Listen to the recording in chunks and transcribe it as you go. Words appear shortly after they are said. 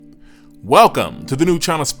Welcome to the New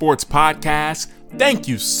Channel Sports Podcast. Thank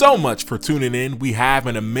you so much for tuning in. We have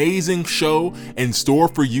an amazing show in store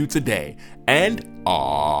for you today. And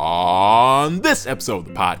on this episode of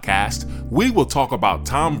the podcast, we will talk about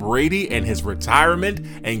Tom Brady and his retirement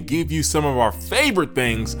and give you some of our favorite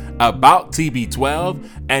things about TB12.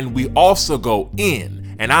 And we also go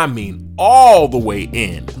in, and I mean all the way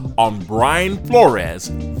in, on Brian Flores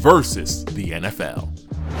versus the NFL.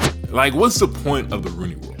 Like, what's the point of the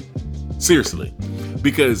Rooney Rule? Seriously,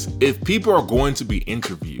 because if people are going to be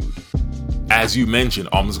interviewed, as you mentioned,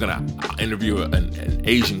 I'm just going to interview an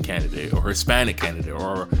Asian candidate or Hispanic candidate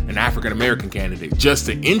or an African American candidate just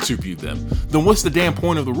to interview them, then what's the damn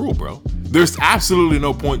point of the rule, bro? There's absolutely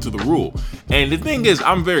no point to the rule. And the thing is,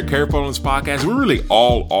 I'm very careful on this podcast. We really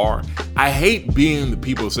all are. I hate being the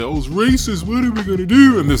people who say, oh, it's racist, what are we going to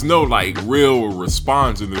do? And there's no like real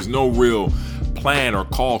response and there's no real plan or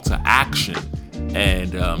call to action.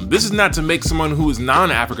 And this is not to make someone who is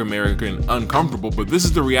non-African American uncomfortable, but this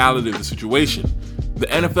is the reality of the situation. The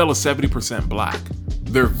NFL is 70% black.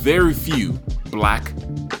 There are very few black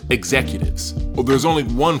executives. Well, there's only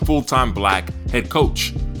one full-time black head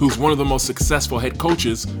coach who's one of the most successful head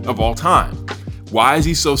coaches of all time. Why is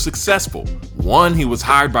he so successful? One, he was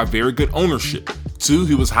hired by very good ownership. Two,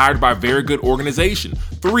 he was hired by a very good organization.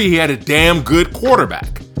 Three, he had a damn good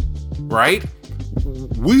quarterback, right?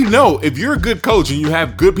 We know if you're a good coach and you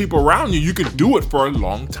have good people around you, you can do it for a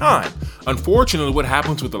long time. Unfortunately, what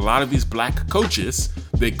happens with a lot of these black coaches,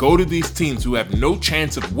 they go to these teams who have no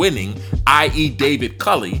chance of winning, i.e. David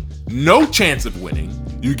Culley, no chance of winning.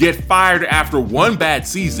 You get fired after one bad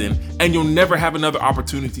season and you'll never have another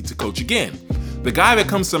opportunity to coach again. The guy that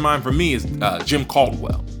comes to mind for me is Jim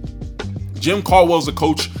Caldwell. Jim Caldwell's the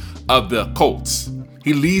coach of the Colts.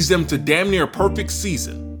 He leads them to damn near a perfect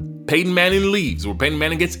season. Peyton Manning leaves, or Peyton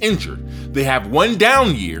Manning gets injured. They have one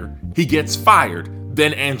down year. He gets fired.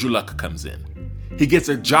 Then Andrew Luck comes in. He gets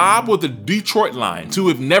a job with the Detroit Lions, who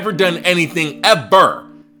have never done anything ever.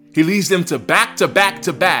 He leads them to back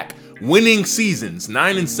winning seasons,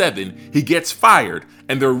 9 and 7. He gets fired,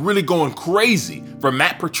 and they're really going crazy for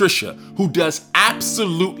Matt Patricia, who does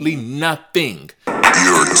absolutely nothing.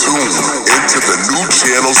 You're tuned into the New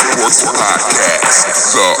Channel Sports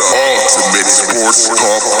Podcast, the ultimate sports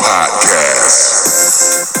talk podcast.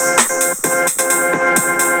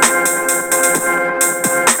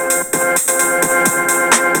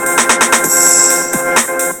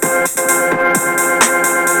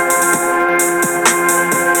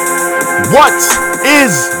 What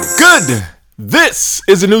is good? This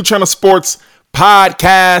is the New Channel Sports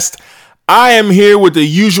Podcast. I am here with the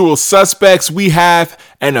usual suspects. We have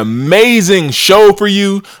an amazing show for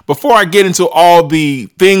you. Before I get into all the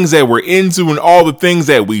things that we're into and all the things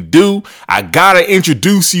that we do, I gotta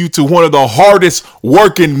introduce you to one of the hardest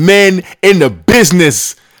working men in the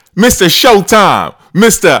business, Mr. Showtime,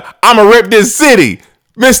 Mr. I'ma rep this city,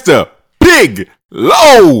 Mr. Big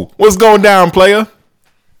Low. What's going down, player?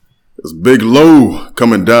 It's Big Low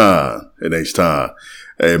coming down in H-Time.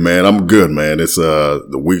 Hey man, I'm good, man. It's,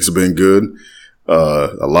 the week's been good.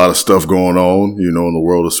 A lot of stuff going on, in the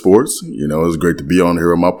world of sports. It's great to be on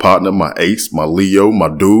here with my partner, my ace, my Leo, my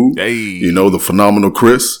dude. Hey. The phenomenal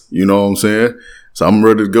Chris. You know what I'm saying? So I'm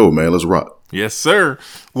ready to go, man. Let's rock. Yes, sir.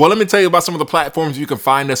 Well, let me tell you about some of the platforms you can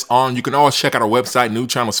find us on. You can always check out our website,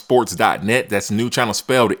 newchannelsports.net. That's new channel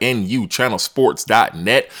spelled N-U,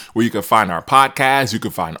 channelsports.net, where you can find our podcast. You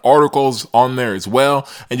can find articles on there as well.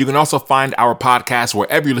 And you can also find our podcast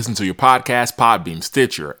wherever you listen to your podcast, Podbean,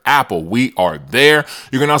 Stitcher, Apple. We are there.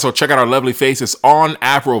 You can also check out our lovely faces on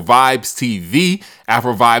Afro Vibes TV.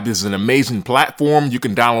 Afro Vibes is an amazing platform. You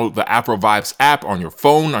can download the Afro Vibes app on your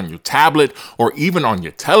phone, on your tablet, or even on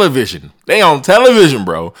your television. They on television,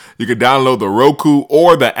 bro. You can download the Roku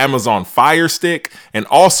or the Amazon Fire Stick. And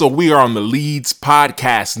also, we are on the Leeds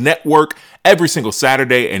Podcast Network every single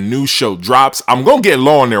Saturday. A new show drops. I'm going to get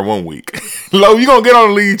Low on there one week. Low, you're going to get on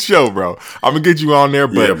the Leeds show, bro. I'm going to get you on there.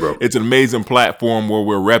 But bro. It's an amazing platform where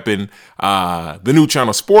we're repping the New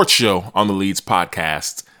Channel Sports Show on the Leeds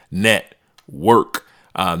Podcast Network.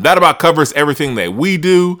 That about covers everything that we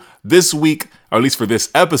do this week, or at least for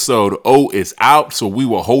this episode. O is out, so we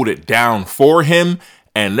will hold it down for him.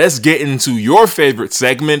 And let's get into your favorite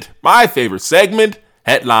segment, my favorite segment,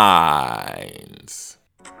 Headlines.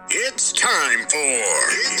 It's time for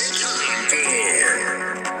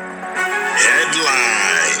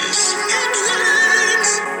Headlines.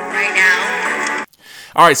 Right now.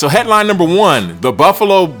 All right, so headline number one,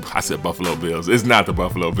 Buffalo Bills. It's not the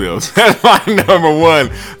Buffalo Bills. Headline number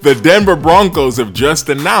one, the Denver Broncos have just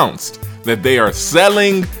announced that they are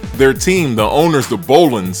selling their team, the owners, the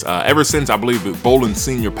Bolins, ever since I believe the Bolin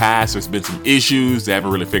Sr. passed, there's been some issues. They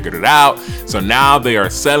haven't really figured it out. So now they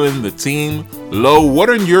are selling the team low. What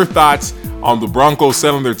are your thoughts on the Broncos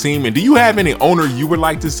selling their team? And do you have any owner you would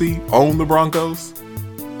like to see own the Broncos?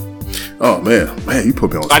 Oh man, you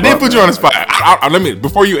put me on the spot. I did put you on the spot. Let me,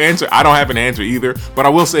 before you answer, I don't have an answer either, but I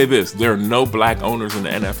will say this: there are no black owners in the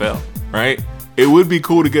NFL, right? It would be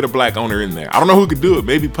cool to get a black owner in there. I don't know who could do it.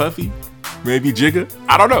 Maybe Puffy, maybe Jigga.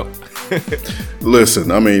 I don't know.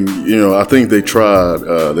 Listen, I mean, I think they tried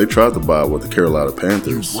to buy with the Carolina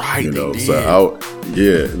Panthers. You're right, they did. So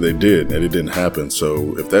they did, and it didn't happen.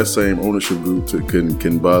 So if that same ownership group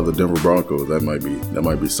can buy the Denver Broncos, that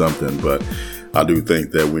might be something. But I do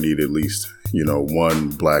think that we need at least one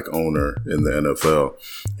black owner in the NFL.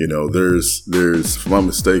 There's if I'm not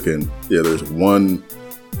mistaken, there's one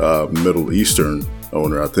Middle Eastern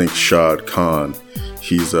owner. I think Shad Khan.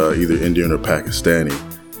 He's either Indian or Pakistani.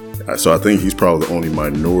 So I think he's probably the only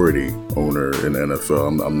minority owner in the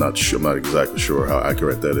NFL. I'm not sure. I'm not exactly sure how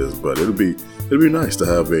accurate that is, but it'd be nice to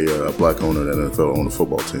have a black owner in the NFL own a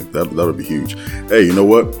football team. That would be huge. Hey, you know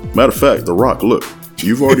what? Matter of fact, The Rock. Look,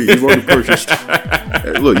 you've already purchased.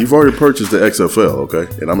 Look, you've already purchased the XFL, okay?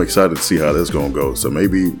 And I'm excited to see how this gonna go. So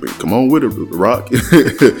maybe come on with it, Rock.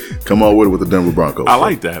 Come on with the Denver Broncos. I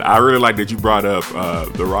like that. I really like that you brought up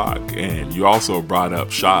The Rock, and you also brought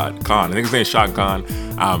up Shad Khan. I think his name is Shad Khan.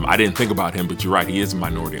 I didn't think about him, but you're right. He is a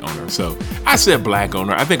minority owner. So I said black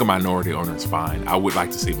owner. I think a minority owner is fine. I would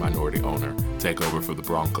like to see a minority owner take over for the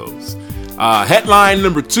Broncos. Headline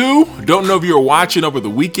number 2. Don't know if you were watching over the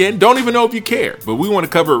weekend. Don't even know if you care, but we want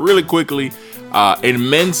to cover it really quickly. In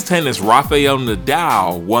men's tennis, Rafael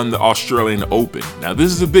Nadal won the Australian Open. Now,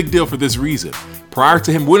 this is a big deal for this reason. Prior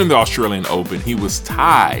to him winning the Australian Open, he was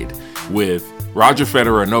tied with Roger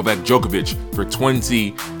Federer and Novak Djokovic for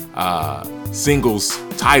 20 singles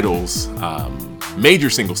titles, major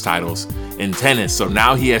singles titles in tennis. So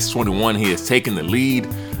now he has 21. He has taken the lead.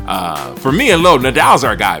 For me and Lo, Nadal's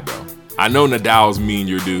our guy, bro. I know Nadal's me and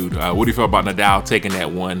your dude. What do you feel about Nadal taking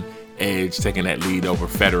that one edge, taking that lead over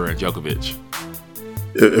Federer and Djokovic?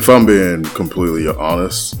 If I'm being completely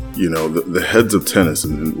honest, the heads of tennis,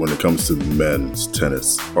 and when it comes to men's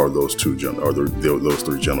tennis, are those two those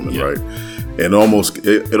three gentlemen, right? And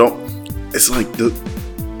it's like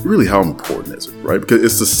really how important is it, right? Because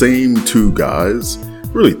it's the same two guys,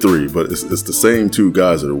 really three, but it's the same two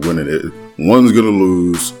guys that are winning it. One's gonna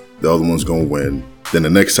lose, the other one's gonna win. Then the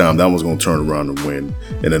next time, that one's going to turn around and win,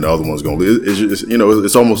 and then the other one's going to lose.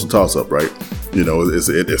 It's almost a toss-up, right?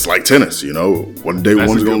 It's like tennis. One day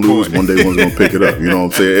one's going to lose, one day one's going to pick it up. You know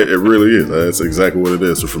what I'm saying? It really is. That's exactly what it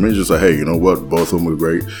is. So for me, it's just like, hey, you know what? Both of them are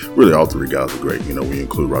great. Really, all three guys are great. We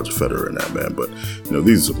include Roger Federer in that, man. But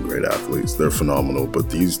these are some great athletes. They're phenomenal. But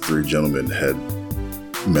these three gentlemen head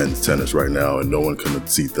men's tennis right now, and no one can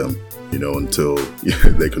unseat them. Until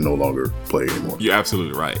they can no longer play anymore. You're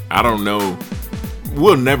absolutely right. I don't know.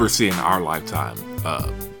 We'll never see in our lifetime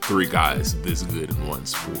three guys this good in one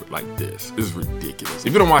sport like this. It's ridiculous.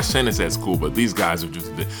 If you don't watch tennis, that's cool, but these guys are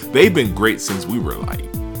they've been great since we were like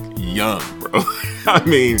young, bro. I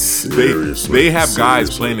mean, they have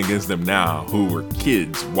guys playing against them now who were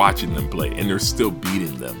kids watching them play, and they're still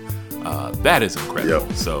beating them. That is incredible.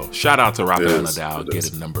 Yep. So shout out to Rafael Nadal,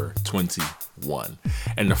 getting number 21.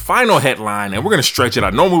 And the final headline, and we're going to stretch it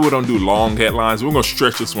out. Normally we don't do long headlines. We're going to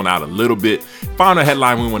stretch this one out a little bit. Final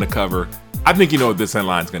headline we want to cover. I think you know what this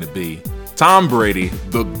headline is going to be. Tom Brady,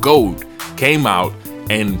 the GOAT, came out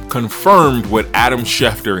and confirmed what Adam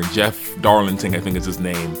Schefter and Jeff Darlington, I think is his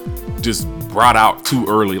name, just brought out too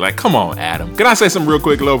early. Like, come on, Adam. Can I say something real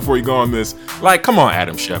quick, Lo, before you go on this? Like, come on,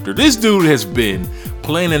 Adam Schefter. This dude has been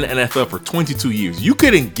playing in the NFL for 22 years. You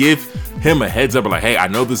couldn't give him a heads up like, hey, I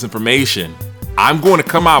know this information. I'm going to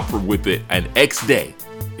come out with it an X day.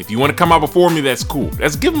 If you want to come out before me, that's cool.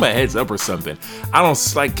 Let's give him a heads up or something.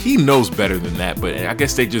 He knows better than that, but I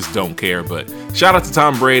guess they just don't care. But shout out to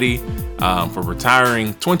Tom Brady for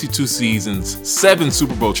retiring 22 seasons, 7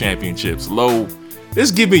 Super Bowl championships. Lo,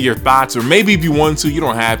 just give me your thoughts, or maybe if you want to, you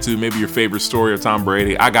don't have to. Maybe your favorite story of Tom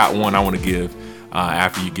Brady. I got one I want to give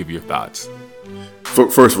after you give your thoughts.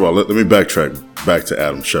 First of all, let me backtrack back to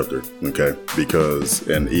Adam Schefter, okay?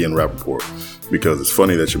 And Ian Rappaport, because it's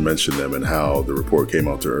funny that you mentioned them and how the report came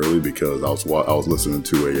out too early. Because I was listening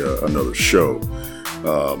to another show,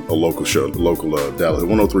 a local show, Dallas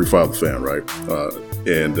 103.5 The Fan, right?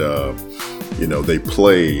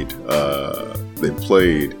 They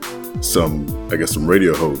played some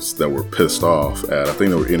radio hosts that were pissed off at. I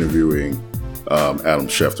think they were interviewing Adam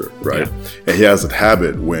Schefter, right? Yeah. And he has a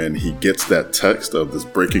habit when he gets that text of this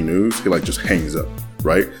breaking news, he just hangs up.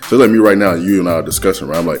 right? So like me right now, you and I are discussing,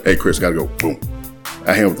 right? I'm like, hey, Chris, gotta go. Boom.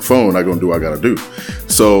 I hang up the phone. I go and do what I gotta do.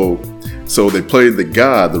 So they played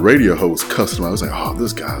the radio host customer. I was like, oh,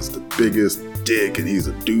 this guy's the biggest dick and he's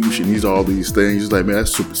a douche and he's all these things. He's like, man,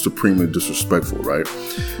 that's supremely disrespectful, right?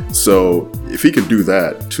 So if he could do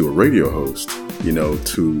that to a radio host,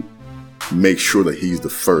 to make sure that he's the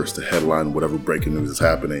first to headline whatever breaking news is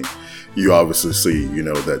happening, you obviously see,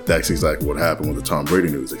 that that's exactly what happened with the Tom Brady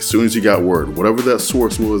news. As soon as he got word, whatever that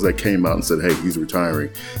source was that came out and said, hey, he's retiring,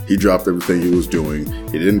 he dropped everything he was doing.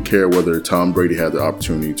 He didn't care whether Tom Brady had the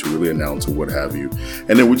opportunity to really announce or what have you.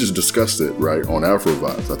 And then we just discussed it, right, on Afro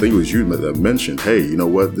Vibes. I think it was you that mentioned, hey, you know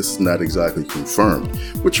what, this is not exactly confirmed,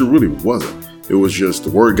 which it really wasn't. It was just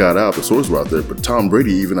the word got out, the source were out there. But Tom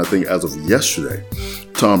Brady, even I think as of yesterday,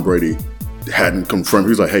 Tom Brady hadn't confirmed. He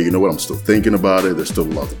was like, hey, you know what? I'm still thinking about it. There's still a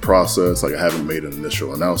lot to process. Like, I haven't made an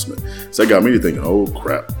initial announcement. So that got me thinking, oh,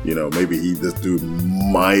 crap. Maybe this dude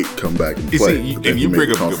might come back and play. You see, and you bring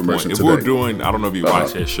up a good point. If we're doing, I don't know if you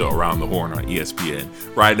watch that show, Around the Horn on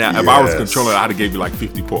ESPN. Right now, if I was controlling it, I'd have gave you like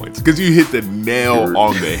 50 points because you hit the nail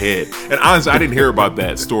on the head. And honestly, I didn't hear about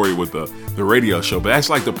that story with the radio show, but that's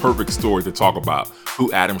like the perfect story to talk about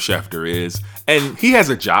who Adam Schefter is. And he has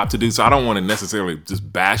a job to do, so I don't want to necessarily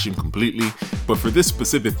just bash him completely. But for this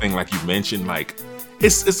specific thing, like you mentioned, like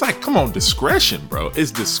it's like, come on, discretion, bro.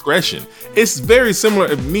 It's discretion. It's very similar.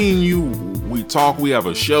 If me and you, we talk, we have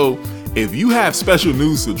a show. If you have special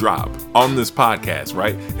news to drop on this podcast,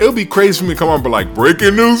 right? It'll be crazy for me to come on, but like,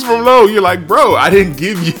 breaking news from Low. You're like, bro, I didn't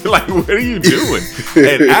give you, like, what are you doing?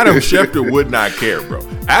 And Adam Schefter would not care, bro.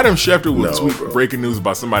 Adam Schefter would tweet breaking news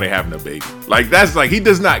about somebody having a baby. Like, that's like, he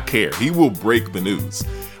does not care. He will break the news.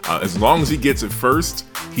 As long as he gets it first,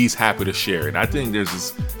 he's happy to share it. I think there's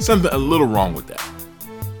just something a little wrong with that.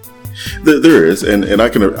 There is, and I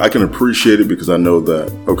can appreciate it because I know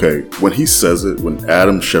that, okay, when he says it, when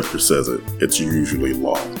Adam Schefter says it, it's usually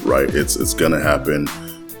law, right? It's gonna happen.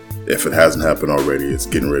 If it hasn't happened already, it's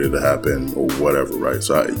getting ready to happen or whatever, right?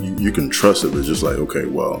 So you can trust it. It's just like, okay,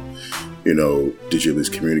 well, did you at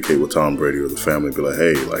least communicate with Tom Brady or the family? Be like,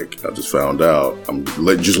 hey, like, I just found out. I'm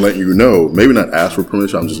just letting you know. Maybe not ask for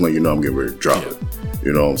permission. I'm just letting you know I'm getting ready to drop it.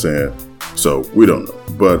 You know what I'm saying? So we don't know.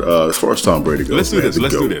 But as far as Tom Brady goes,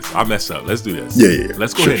 let's do this. I messed up. Let's do this. Yeah.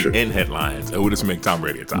 Let's go ahead and end headlines, and we'll just make Tom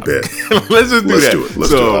Brady a topic. Let's just do that.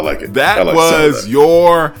 Let's do it. I like it. That was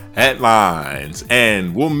your headlines,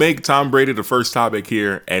 and we'll make Tom Brady the first topic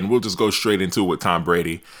here, and we'll just go straight into it with Tom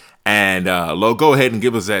Brady. And Lo, go ahead and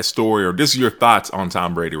give us that story, or this is your thoughts on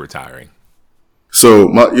Tom Brady retiring. So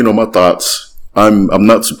my thoughts. I'm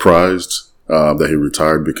not surprised that he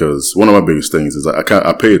retired, because one of my biggest things is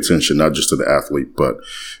I pay attention not just to the athlete, but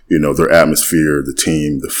their atmosphere, the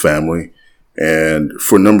team, the family. And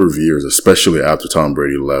for a number of years, especially after Tom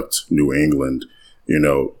Brady left New England,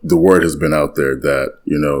 the word has been out there that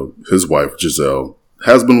his wife Gisele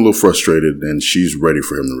has been a little frustrated and she's ready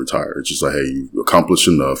for him to retire. It's just like, hey, you accomplished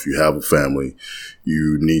enough. You have a family.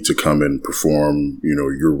 You need to come and perform,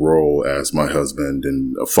 your role as my husband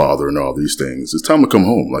and a father and all these things. It's time to come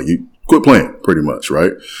home. Like, you quit playing, pretty much,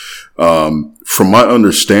 right? From my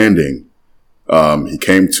understanding, I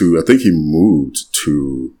think he moved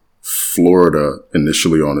to Florida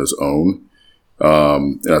initially on his own.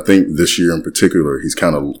 And I think this year in particular, he's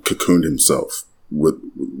kind of cocooned himself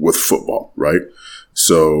with football, right?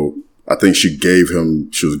 So I think she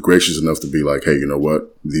was gracious enough to be like, hey, you know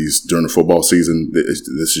what? During the football season,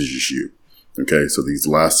 this is just you. Okay. So these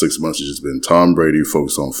last 6 months has just been Tom Brady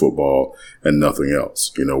focused on football and nothing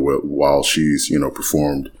else, while she's,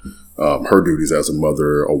 performed, her duties as a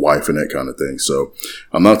mother, a wife, and that kind of thing. So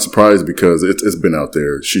I'm not surprised because it's been out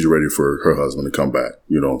there. She's ready for her husband to come back,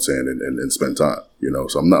 you know what I'm saying? And spend time,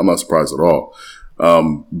 so I'm not surprised at all.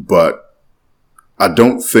 But I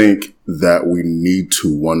don't think that we need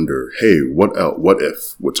to wonder, hey, what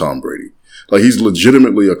if with Tom Brady? Like, he's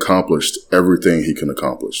legitimately accomplished everything he can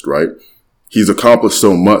accomplish, right? He's accomplished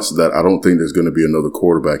so much that I don't think there's going to be another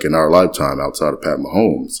quarterback in our lifetime outside of Pat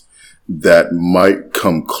Mahomes that might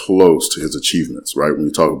come close to his achievements, right? When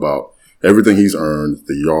you talk about everything he's earned,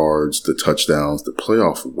 the yards, the touchdowns, the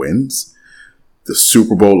playoff wins, the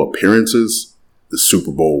Super Bowl appearances, the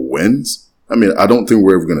Super Bowl wins. I mean, I don't think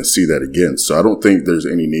we're ever going to see that again. So I don't think there's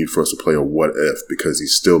any need for us to play a what if, because he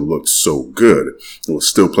still looked so good and was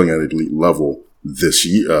still playing at an elite level this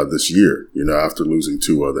year, after losing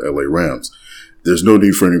to the LA Rams. There's no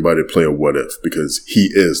need for anybody to play a what if, because he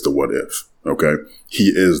is the what if. Okay.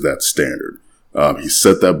 He is that standard. He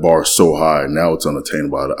set that bar so high, and now it's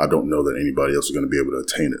unattainable. I don't know that anybody else is going to be able to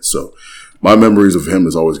attain it. So my memories of him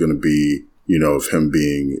is always going to be, of him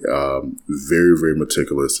being very, very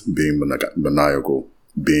meticulous, being maniacal,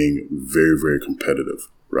 being very, very competitive,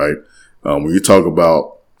 right? When you talk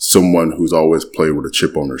about someone who's always played with a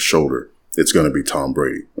chip on their shoulder, it's going to be Tom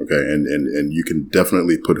Brady, okay? And you can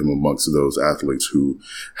definitely put him amongst those athletes who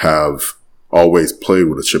have always played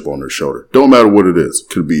with a chip on their shoulder. Don't matter what it is.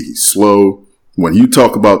 Could be he's slow. When you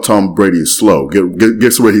talk about Tom Brady is slow,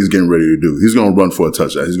 guess what he's getting ready to do? He's going to run for a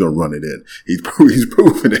touchdown. He's going to run it in. He's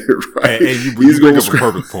proven it, right? And you bring up a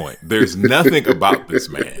perfect point. There's nothing about this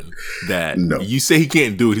man that you say he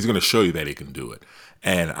can't do it. He's going to show you that he can do it.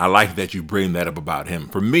 And I like that you bring that up about him.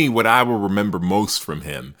 For me, what I will remember most from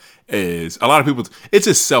him is a lot of people, it's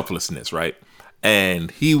his selflessness, right? And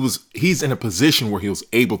he's in a position where he was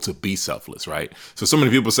able to be selfless, right? So many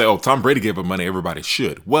people say, oh, Tom Brady gave up money, everybody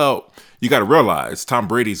should. Well, you got to realize Tom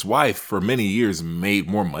Brady's wife for many years made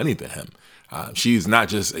more money than him. She's not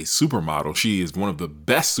just a supermodel. She is one of the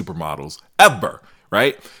best supermodels ever,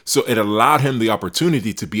 right? So it allowed him the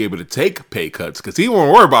opportunity to be able to take pay cuts because he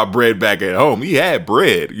won't worry about bread back at home. He had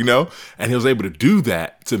bread, and he was able to do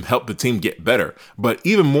that to help the team get better. But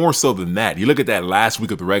even more so than that, you look at that last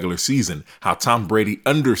week of the regular season, how Tom Brady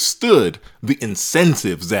understood the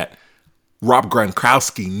incentives that Rob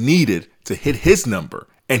Gronkowski needed to hit his number.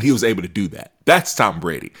 And he was able to do that. That's Tom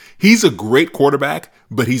Brady. He's a great quarterback,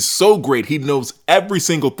 but he's so great. He knows every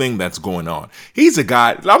single thing that's going on. He's a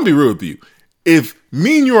guy, I'm going to be real with you. If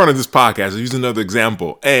me and you are on this podcast, I'll use another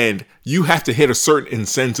example, and you have to hit a certain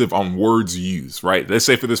incentive on words used, right? Let's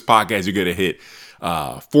say for this podcast, you're going to hit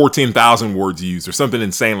 14,000 words used or something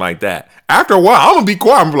insane like that. After a while, I'm going to be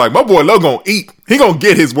quiet. I'm like, my boy Lo going to eat. He going to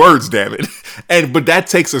get his words, damn it. But that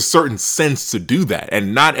takes a certain sense to do that.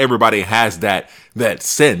 And not everybody has that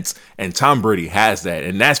sense. And Tom Brady has that.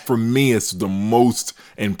 And that's, for me, it's the most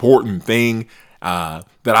important thing that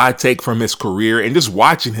I take from his career and just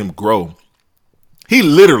watching him grow. He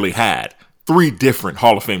literally had 3 different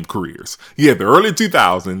Hall of Fame careers. He had the early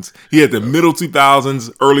 2000s, he had the middle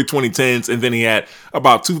 2000s, early 2010s, and then he had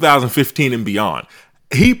about 2015 and beyond.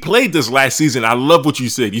 He played this last season. I love what you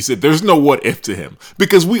said. You said there's no what if to him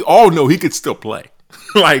because we all know he could still play.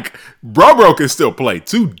 Like, bro can still play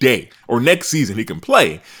today or next season he can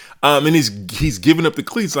play. And he's given up the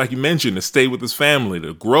cleats, like you mentioned, to stay with his family,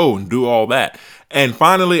 to grow and do all that. And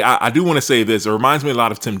finally, I do want to say this. It reminds me a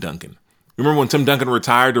lot of Tim Duncan. Remember when Tim Duncan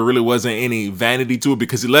retired, there really wasn't any vanity to it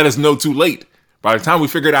because he let us know too late. By the time we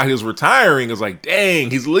figured out he was retiring, it was like, dang,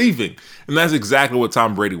 he's leaving. And that's exactly what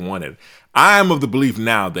Tom Brady wanted. I am of the belief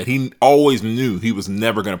now that he always knew he was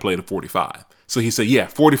never going to play to 45. So he said, yeah,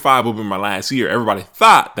 45 will be my last year. Everybody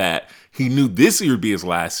thought that he knew this year would be his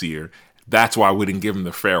last year. That's why we didn't give him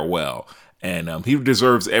the farewell. And he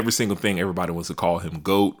deserves every single thing. Everybody wants to call him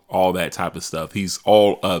GOAT, all that type of stuff. He's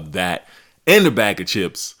all of that in the bag of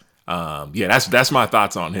chips. That's my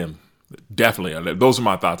thoughts on him. Definitely. Those are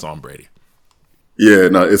my thoughts on Brady. Yeah,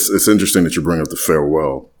 no, it's interesting that you bring up the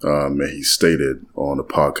farewell. And he stated on the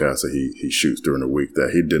podcast that he shoots during the week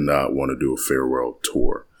that he did not want to do a farewell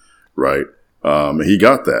tour, right? And he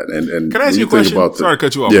got that. And can I ask you a question? Sorry to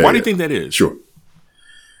cut you off. Why do you think that is? Sure.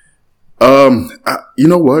 You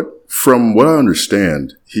know what? From what I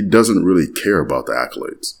understand, he doesn't really care about the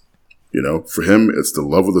accolades. For him, it's the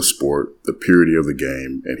love of the sport, the purity of the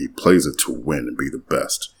game, and he plays it to win and be the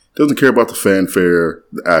best. Doesn't care about the fanfare,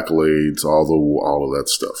 the accolades, all of that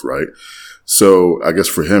stuff, right? So I guess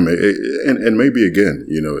for him, and maybe again,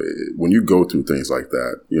 when you go through things like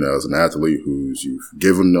that, as an athlete you've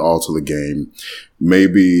given all to the game,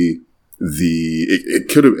 maybe it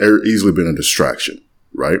could have easily been a distraction,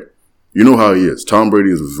 right? You know how he is. Tom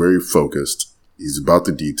Brady is very focused. He's about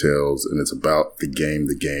the details, and it's about the game,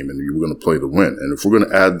 and we're going to play to win. And if we're going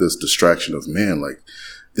to add this distraction of,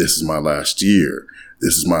 this is my last year.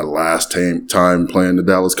 This is my last time playing the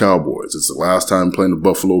Dallas Cowboys. It's the last time playing the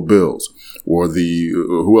Buffalo Bills. Or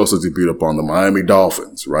who else does he beat up on? The Miami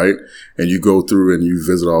Dolphins, right? And you go through and you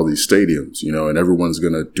visit all these stadiums, and everyone's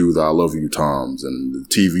going to do the I love you Toms, and the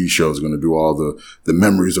TV show is going to do all the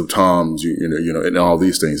memories of Toms, and all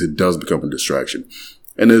these things. It does become a distraction.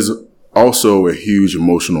 And there's also a huge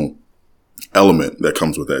emotional element that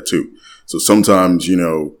comes with that too. So sometimes,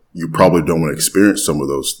 you probably don't want to experience some of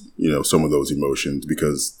those emotions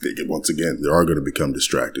because once again, they are going to become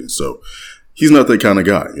distracting. So he's not that kind of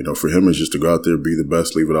guy. For him, it's just to go out there, be the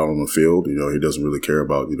best, leave it out on the field. He doesn't really care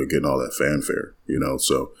about, getting all that fanfare,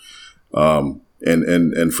 so,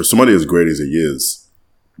 and for somebody as great as he is,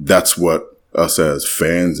 that's what us as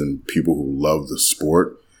fans and people who love the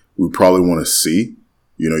sport, we probably want to see,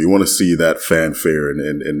 You know, you want to see that fanfare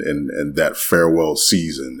and that farewell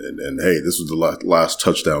season. And hey, this was the last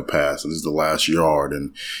touchdown pass, and this is the last yard,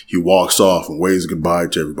 and he walks off and waves goodbye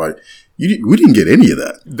to everybody. We didn't get any of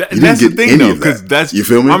that. That's the thing, though, because that's, you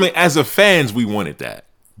feel me? I mean, as a fans, we wanted that.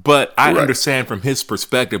 But I understand from his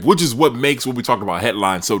perspective, which is what makes what we talked about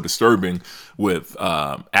headlines so disturbing with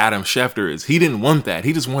Adam Schefter, is he didn't want that.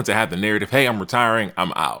 He just wants to have the narrative, hey, I'm retiring,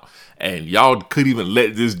 I'm out. And y'all couldn't even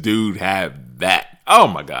let this dude have that. Oh,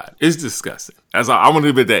 my God. It's disgusting. That's all I want to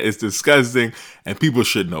admit, that it's disgusting, and people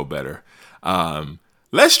should know better.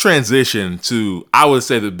 Let's transition to, I would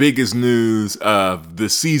say, the biggest news of the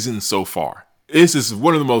season so far. This is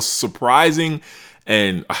one of the most surprising,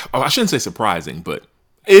 and I shouldn't say surprising, but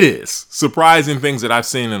it is surprising things that I've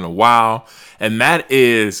seen in a while. And that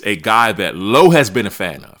is a guy that Lowe has been a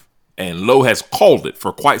fan of, and Lowe has called it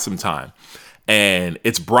for quite some time. And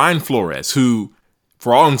it's Brian Flores, who,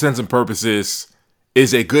 for all intents and purposes,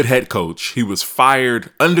 is a good head coach. He was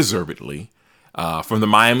fired undeservedly from the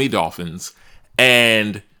Miami Dolphins.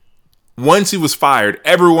 And once he was fired,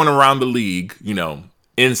 everyone around the league, you know,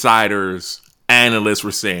 insiders, analysts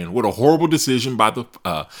were saying, what a horrible decision by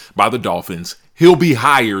the Dolphins. He'll be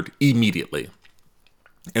hired immediately.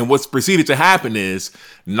 And what's proceeded to happen is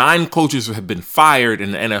 9 coaches have been fired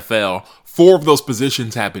in the NFL. 4 of those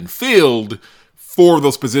positions have been filled. 4 of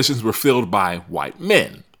those positions were filled by white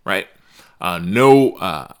men, right?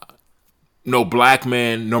 No black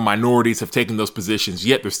men, no minorities have taken those positions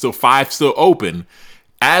yet. There's still 5 still open.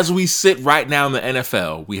 As we sit right now in the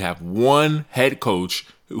NFL, we have 1 head coach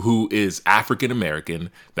who is African American.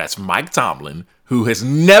 That's Mike Tomlin, who has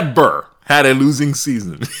never had a losing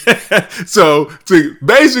season. So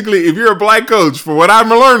basically, if you're a black coach, for what I'm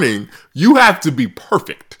learning, you have to be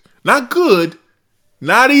perfect. Not good.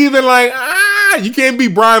 Not even like, you can't be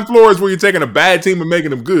Brian Flores where you're taking a bad team and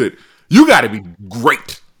making them good. You got to be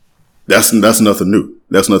great. That's nothing new.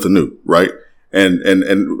 That's nothing new, right?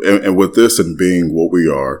 And with this and being what we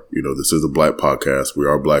are, you know, this is a black podcast. We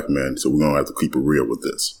are black men, so we're gonna have to keep it real with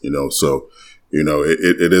this, you know. So, you know,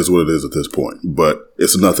 it is what it is at this point, but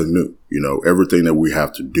it's nothing new. You know, everything that we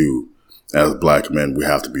have to do as black men, we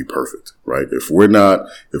have to be perfect, right? If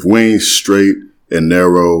we ain't straight and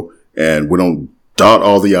narrow and we don't dot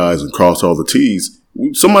all the I's and cross all the T's,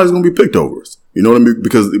 somebody's gonna be picked over us. You know what I mean?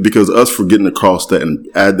 Because us forgetting to cross that and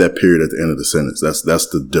add that period at the end of the sentence, that's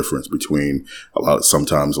the difference between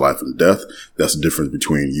sometimes life and death. That's the difference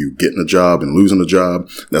between you getting a job and losing a job.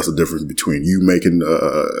 That's the difference between you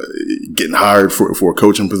getting hired for a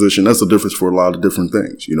coaching position. That's the difference for a lot of different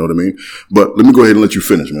things. You know what I mean? But let me go ahead and let you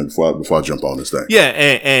finish, man, before I jump on this thing. Yeah,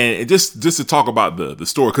 and just to talk about the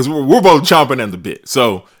story, because we're both chomping at the bit.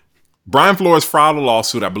 So Brian Flores filed a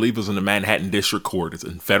lawsuit, I believe it was in the Manhattan District Court, it's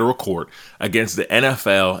in federal court, against the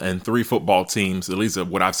NFL and 3 football teams, at least of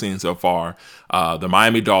what I've seen so far, the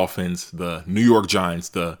Miami Dolphins, the New York Giants,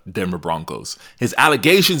 the Denver Broncos. His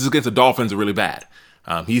allegations against the Dolphins are really bad.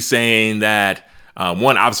 He's saying that,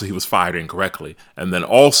 one, obviously he was fired incorrectly, and then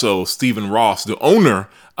also Stephen Ross, the owner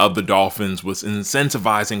of the Dolphins, was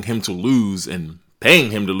incentivizing him to lose and paying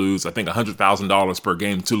him to lose, I think $100,000 per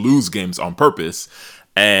game to lose games on purpose.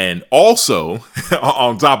 And also,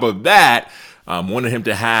 on top of that, wanted him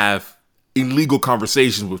to have illegal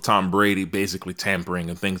conversations with Tom Brady, basically tampering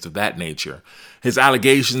and things of that nature. His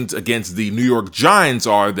allegations against the New York Giants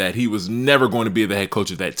are that he was never going to be the head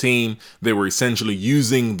coach of that team. They were essentially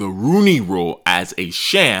using the Rooney Rule as a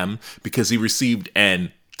sham because he received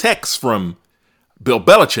an text from Bill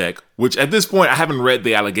Belichick, which at this point, I haven't read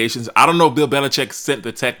the allegations. I don't know if Bill Belichick sent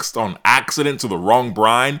the text on accident to the wrong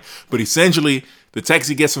Brian, but essentially the text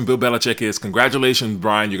he gets from Bill Belichick is, congratulations,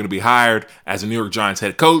 Brian, you're going to be hired as a New York Giants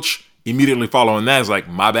head coach. Immediately following that is like,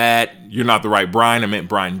 my bad, you're not the right Brian. I meant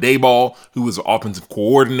Brian Daboll, who was the offensive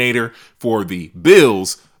coordinator for the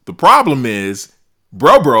Bills. The problem is,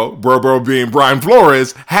 Bro being Brian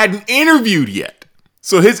Flores, hadn't interviewed yet.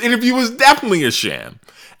 So his interview was definitely a sham.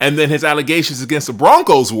 And then his allegations against the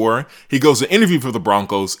Broncos were, he goes to interview for the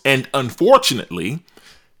Broncos, and unfortunately,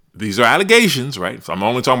 these are allegations, right? So I'm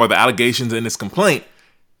only talking about the allegations in this complaint.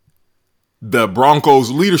 The Broncos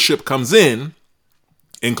leadership comes in,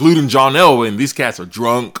 including John Elway, and these cats are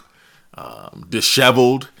drunk,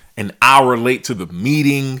 disheveled, an hour late to the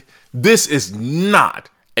meeting. This is not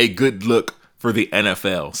a good look for the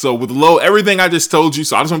NFL. So with Lowe, everything I just told you,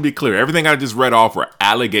 so I just want to be clear, everything I just read off were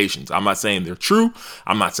allegations. I'm not saying they're true.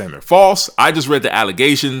 I'm not saying they're false. I just read the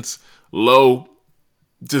allegations. Lowe,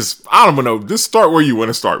 I don't know, just start where you want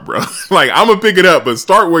to start, bro. Like, I'm going to pick it up, but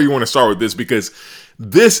start where you want to start with this, because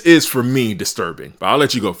this is, for me, disturbing. But I'll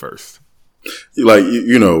let you go first. Like,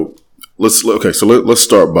 you know, let's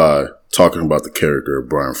start by talking about the character of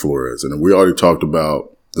Brian Flores. And we already talked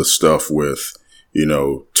about the stuff with,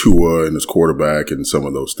 Tua and his quarterback and some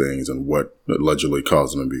of those things and what allegedly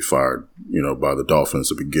caused him to be fired, by the Dolphins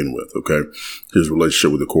to begin with. Okay. His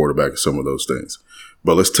relationship with the quarterback and some of those things.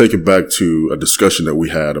 But let's take it back to a discussion that we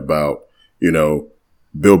had about,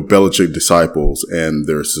 Bill Belichick disciples and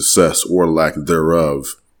their success or lack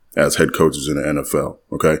thereof as head coaches in the NFL.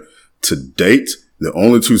 Okay. To date, the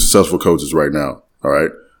only two successful coaches right now, all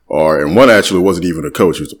right, and one actually wasn't even a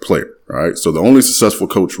coach, he was a player. All right. So the only successful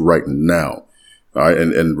coach right now, all right,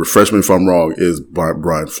 and refresh me if I'm wrong, is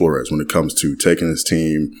Brian Flores when it comes to taking his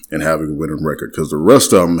team and having a winning record, because the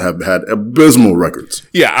rest of them have had abysmal records.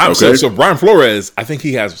 Yeah. So Brian Flores, I think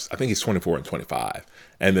he's 24-25.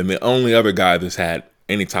 And then the only other guy that's had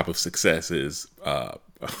any type of success is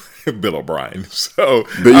Bill O'Brien. So,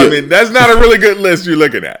 I mean, that's not a really good list you're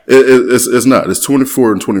looking at. It's not. It's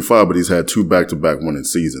 24-25, but he's had 2 back-to-back winning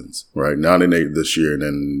seasons, right? 9-8 this year and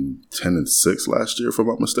then 10-6 last year, if I'm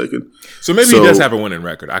not mistaken. So maybe he does have a winning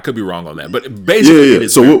record. I could be wrong on that. But basically,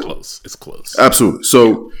 it's very close. It's close. Absolutely.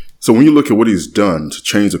 So when you look at what he's done to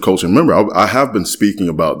change the culture, remember, I have been speaking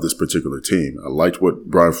about this particular team. I liked what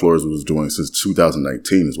Brian Flores was doing since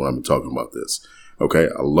 2019 is when I've been talking about this. Okay,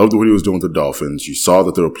 I loved what he was doing with the Dolphins. You saw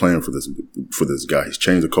that they were playing for this guy. He's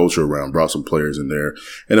changed the culture around, brought some players in there,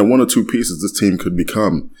 and in 1 or 2 pieces, this team could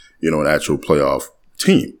become, an actual playoff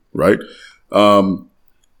team, right?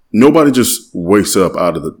 Nobody just wakes up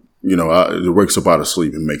out of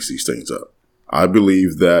sleep and makes these things up. I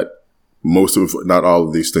believe that not all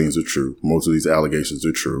of these things are true. Most of these allegations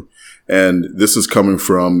are true, and this is coming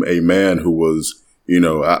from a man who was,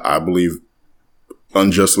 I believe,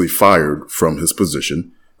 unjustly fired from his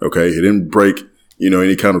position. Okay. He didn't break,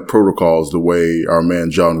 any kind of protocols the way our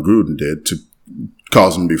man John Gruden did to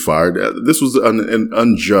cause him to be fired. This was an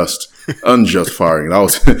unjust firing. And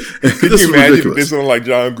Can you imagine this one like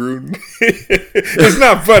John Gruden? It's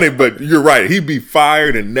not funny, but you're right. He'd be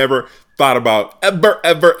fired and never thought about ever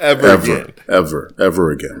again.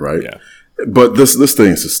 Right. Yeah. But this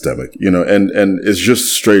thing is systemic, and it's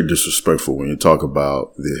just straight disrespectful when you talk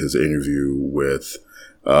about his interview with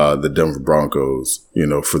the Denver Broncos,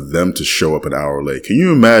 for them to show up an hour late. Can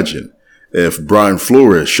you imagine if Brian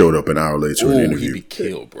Flores showed up an hour late to an interview? He'd be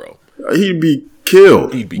killed, bro. He'd be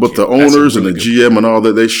killed. But the owners and the GM and all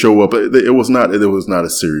that, they show up. It was not a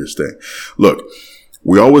serious thing. Look,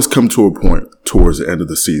 we always come to a point towards the end of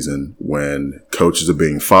the season when coaches are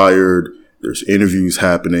being fired. There's interviews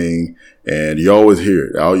happening, and you always hear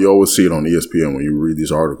it. You always see it on ESPN when you read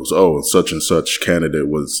these articles. Oh, and such candidate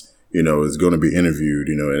was, is going to be interviewed,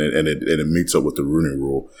 and it meets up with the Rooney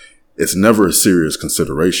Rule. It's never a serious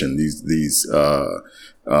consideration. These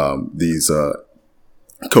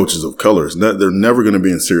coaches of color, they're never going to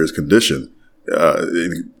be in serious contention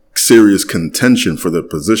for the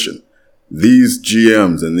position. These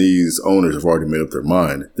GMs and these owners have already made up their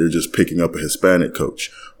mind. They're just picking up a Hispanic coach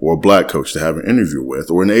or a black coach to have an interview with,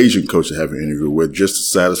 or an Asian coach to have an interview with, just to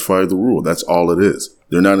satisfy the rule. That's all it is.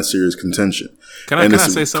 They're not in serious contention. Can I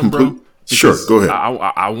say something, bro? Sure, go ahead.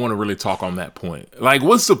 I want to really talk on that point. Like,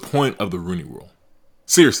 what's the point of the Rooney Rule?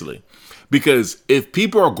 Seriously. Because if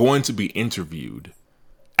people are going to be interviewed,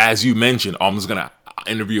 as you mentioned, I'm just going to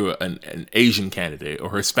interview an Asian candidate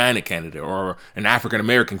or Hispanic candidate or an African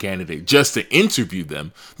American candidate just to interview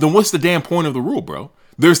them, then what's the damn point of the rule, bro?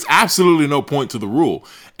 There's absolutely no point to the rule.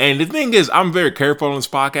 And the thing is, I'm very careful on this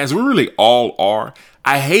podcast. We really all are.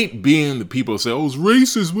 I hate being the people who say, oh, it's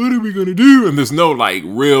racist. What are we going to do? And there's no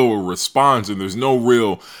real response, and there's no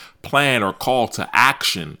real plan or call to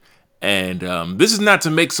action. And this is not to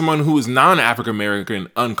make someone who is non-African American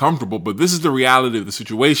uncomfortable, but this is the reality of the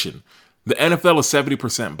situation. The NFL is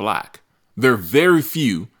 70% black. There are very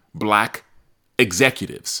few black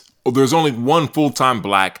executives. There's only one full-time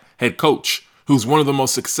black head coach who's one of the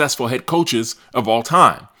most successful head coaches of all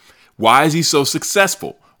time. Why is he so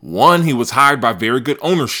successful? 1, he was hired by very good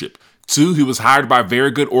ownership. 2, he was hired by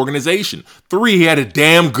very good organization. 3, he had a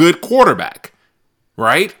damn good quarterback,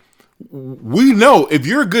 right? We know if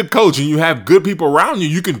you're a good coach and you have good people around you,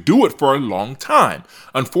 you can do it for a long time.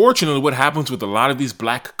 Unfortunately, what happens with a lot of these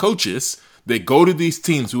black coaches, they go to these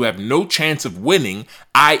teams who have no chance of winning,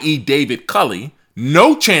 i.e. David Culley,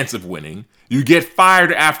 no chance of winning. You get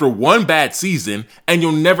fired after 1 bad season, and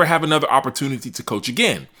you'll never have another opportunity to coach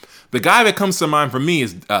again. The guy that comes to mind for me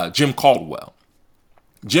is Jim Caldwell.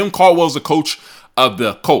 Jim Caldwell's the coach of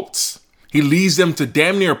the Colts. He leads them to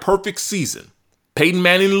damn near a perfect season. Peyton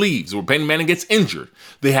Manning leaves, or Peyton Manning gets injured.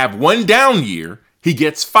 They have 1 down year. He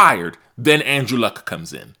gets fired. Then Andrew Luck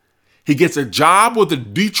comes in. He gets a job with the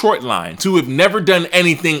Detroit Lions, who have never done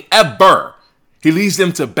anything ever. He leads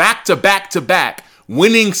them to back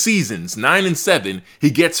winning seasons, 9-7. He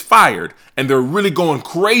gets fired, and they're really going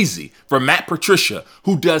crazy for Matt Patricia,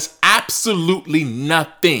 who does absolutely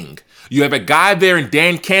nothing. You have a guy there in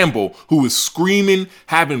Dan Campbell who is screaming,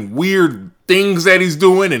 having weird things that he's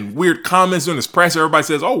doing and weird comments in his press. Everybody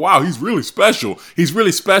says, oh, wow, he's really special. He's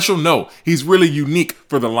really special. No, he's really unique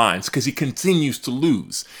for the Lions because he continues to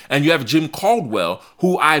lose. And you have Jim Caldwell,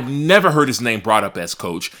 who I've never heard his name brought up as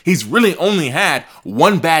coach. He's really only had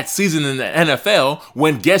one bad season in the NFL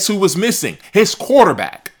when guess who was missing? His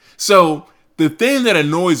quarterback. So the thing that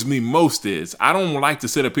annoys me most is I don't like to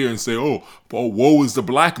sit up here and say, oh, woe is the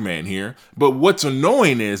black man here. But what's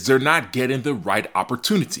annoying is they're not getting the right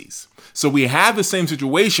opportunities. So we have the same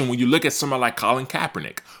situation when you look at someone like Colin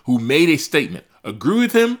Kaepernick, who made a statement. Agree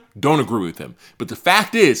with him, don't agree with him. But the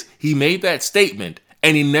fact is, he made that statement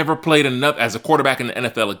and he never played enough as a quarterback in the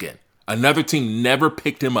NFL again. Another team never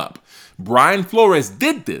picked him up. Brian Flores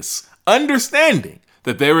did this, understanding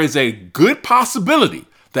that there is a good possibility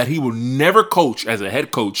that he will never coach as a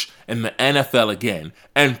head coach in the NFL again.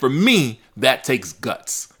 And for me, that takes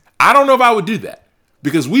guts. I don't know if I would do that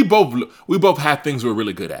because we both have things we're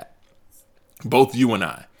really good at. Both you and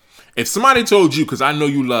I. If somebody told you, because I know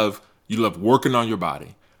you love working on your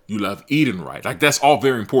body, you love eating right, like that's all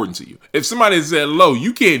very important to you. If somebody said, Lo,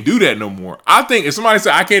 you can't do that no more. I think if somebody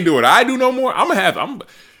said I can't do what I do no more,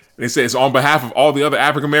 they say it's on behalf of all the other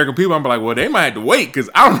African American people. I'm like, well, they might have to wait because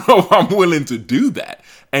I don't know if I'm willing to do that.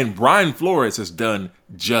 And Brian Flores has done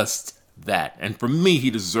just that. And for me,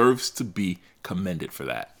 he deserves to be commended for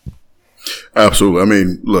that. Absolutely. I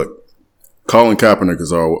mean, look, Colin Kaepernick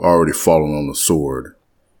has already fallen on the sword.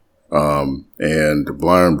 And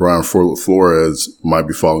Brian Flores might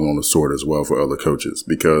be falling on the sword as well for other coaches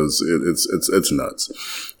because it's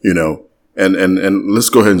nuts, you know, and let's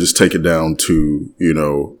go ahead and just take it down to, you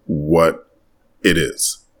know, what it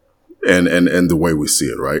is and the way we see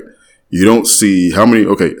it, right? You don't see how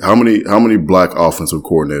many black offensive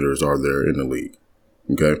coordinators are there in the league?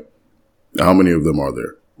 Okay. How many of them are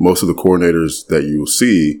there? Most of the coordinators that you will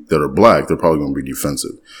see that are black, they're probably going to be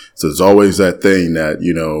defensive. So there's always that thing that,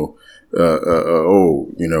 you know,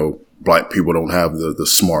 black people don't have the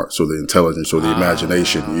smarts or the intelligence or the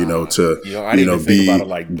imagination, to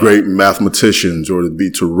be great mathematicians or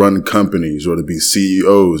to run companies or to be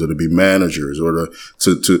CEOs or to be managers or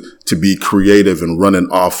to be creative and run an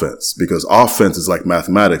offense, because offense is like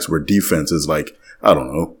mathematics where defense is like, I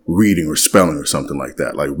don't know, reading or spelling or something like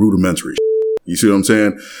that, like rudimentary. You see what I'm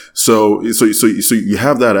saying? So you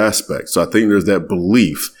have that aspect. So I think there's that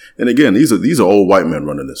belief. And again, these are old white men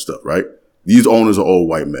running this stuff, right? These owners are old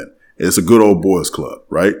white men. It's a good old boys club,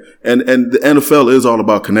 right? And the NFL is all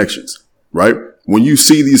about connections, right? When you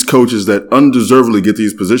see these coaches that undeservedly get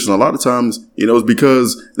these positions, a lot of times, you know, it's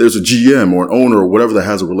because there's a GM or an owner or whatever that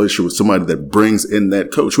has a relationship with somebody that brings in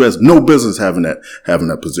that coach who has no business having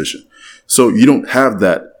that position. So you don't have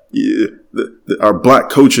that. Our black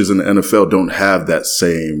coaches in the NFL don't have that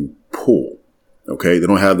same pull. Okay. They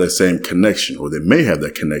don't have that same connection, or they may have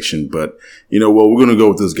that connection, but you know, well, we're going to go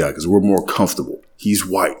with this guy because we're more comfortable. He's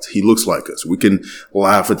white. He looks like us. We can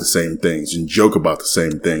laugh at the same things and joke about the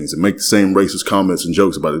same things and make the same racist comments and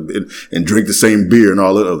jokes about it and drink the same beer and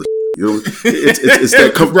all that other. You know, it's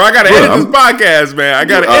that comfort. Bro, I gotta edit this podcast, man. I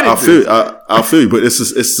gotta edit this. I feel you, but it's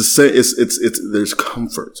the same. It's there's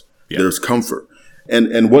comfort. Yeah. There's comfort.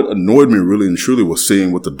 And what annoyed me really and truly was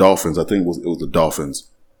seeing with the Dolphins. I think it was the Dolphins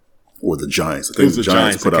or the Giants. I think the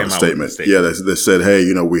Giants put out a statement. Yeah, they said, hey,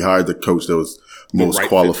 you know, we hired the coach that was most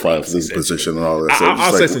qualified for this position and all that. So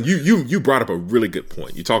I'll say something. You brought up a really good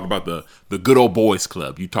point. You talked about the good old boys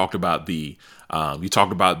club. You talked about the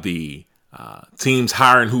teams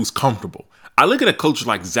hiring who's comfortable. I look at a coach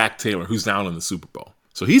like Zach Taylor, who's now in the Super Bowl.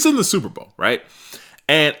 So he's in the Super Bowl, right?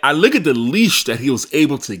 And I look at the leash that he was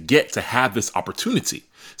able to get to have this opportunity.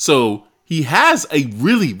 So he has a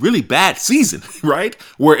really, really bad season, right?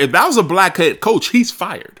 Where if that was a black head coach, he's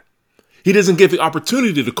fired. He doesn't get the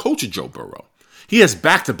opportunity to coach a Joe Burrow. He has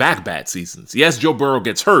back-to-back bad seasons. Yes, Joe Burrow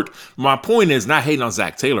gets hurt. My point is not hating on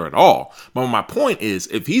Zach Taylor at all. But my point is,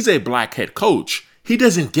 if he's a black head coach, he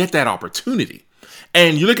doesn't get that opportunity.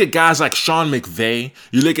 And you look at guys like Sean McVay,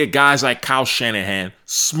 you look at guys like Kyle Shanahan,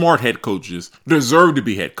 smart head coaches, deserve to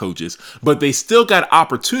be head coaches, but they still got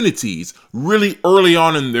opportunities really early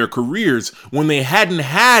on in their careers when they hadn't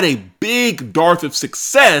had a big dearth of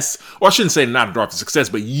success, or I shouldn't say not a dearth of success,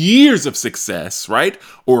 but years of success, right?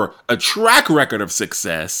 Or a track record of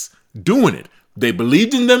success doing it. They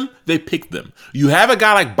believed in them. They picked them. You have a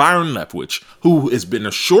guy like Byron Leftwich, who has been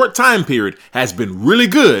a short time period, has been really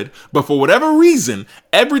good, but for whatever reason,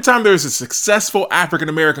 every time there's a successful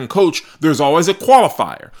African-American coach, there's always a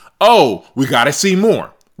qualifier. Oh, we got to see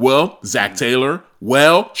more. Well, Zach Taylor.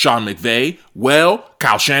 Well, Sean McVay. Well,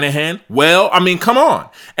 Kyle Shanahan. Well, I mean, come on.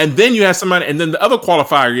 And then you have somebody, and then the other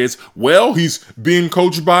qualifier is, well, he's being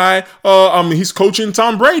coached by, he's coaching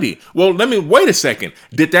Tom Brady. Well, wait a second.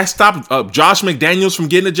 Did that stop Josh McDaniels from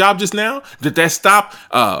getting a job just now? Did that stop,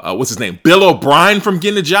 Bill O'Brien from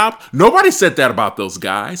getting a job? Nobody said that about those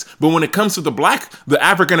guys. But when it comes to the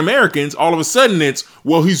African Americans, all of a sudden it's,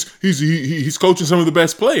 well, he's coaching some of the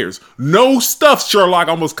best players. No stuff, Sherlock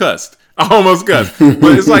almost cussed.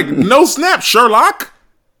 But it's like, no snap, Sherlock.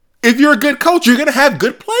 If you're a good coach, you're going to have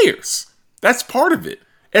good players. That's part of it.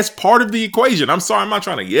 That's part of the equation. I'm sorry, I'm not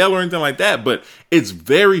trying to yell or anything like that, but it's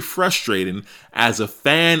very frustrating as a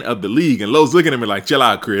fan of the league. And Lowe's looking at me like, chill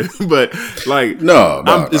out, Chris. But like,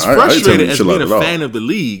 it's frustrating as being a fan of the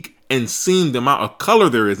league and seeing the amount of color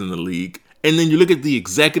there is in the league. And then you look at the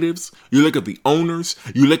executives, you look at the owners,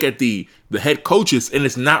 you look at the head coaches, and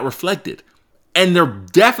it's not reflected. And they're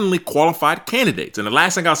definitely qualified candidates. And the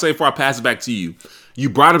last thing I'll say before I pass it back to you, you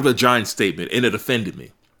brought up the Giants statement, and it offended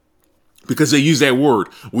me. Because they used that word,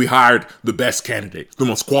 we hired the best candidate, the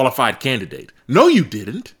most qualified candidate. No, you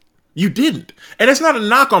didn't. You didn't. And it's not a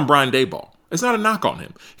knock on Brian Daboll. It's not a knock on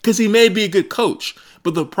him. Because he may be a good coach.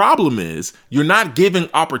 But the problem is, you're not giving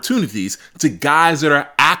opportunities to guys that are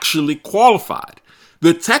actually qualified.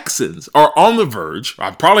 The Texans are on the verge,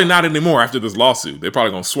 probably not anymore after this lawsuit. They're probably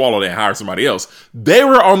going to swallow that and hire somebody else. They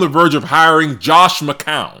were on the verge of hiring Josh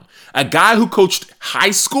McCown, a guy who coached high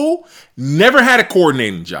school, never had a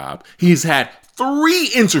coordinating job. He's had 3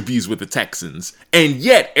 interviews with the Texans, and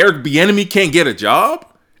yet Eric Bieniemy can't get a job?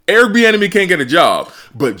 Eric Bieniemy can't get a job,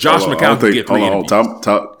 but Josh McCown can get 3 interviews.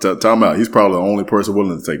 Time out. He's probably the only person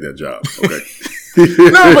willing to take that job. Okay.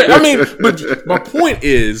 But my point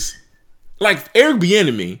is, like Eric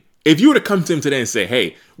Bieniemy, if you were to come to him today and say,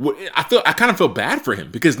 hey, I kind of feel bad for him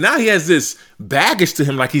because now he has this baggage to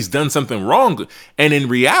him like he's done something wrong. And in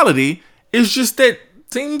reality, it's just that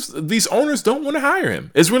these owners don't want to hire him.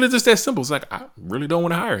 It's really just that simple. It's like, I really don't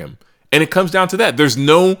want to hire him. And it comes down to that. There's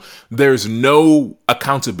no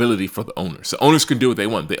accountability for the owners. The owners can do what they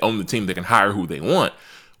want. They own the team. They can hire who they want.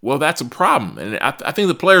 Well, that's a problem. And I think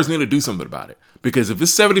the players need to do something about it. Because if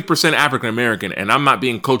it's 70% African-American and I'm not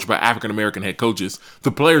being coached by African-American head coaches,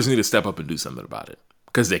 the players need to step up and do something about it.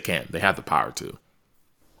 Because they can. They have the power to.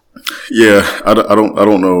 Yeah, I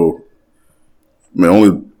don't know. I mean, the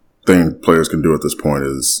only thing players can do at this point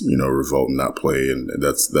is, revolt and not play. And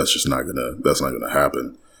that's just not gonna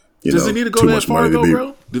happen. Does it need to go that far though,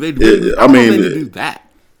 bro? Do they need to do that?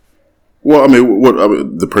 Well,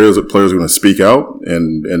 the players are going to speak out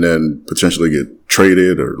and then potentially get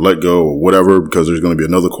traded or let go or whatever because there's going to be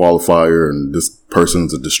another qualifier and this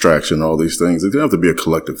person's a distraction. All these things. It's going to have to be a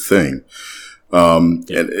collective thing. And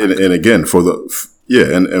again, for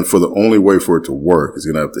the only way for it to work is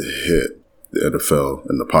going to have to hit the NFL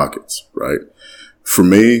in the pockets, right? For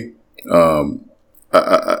me, I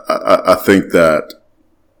think that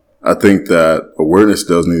awareness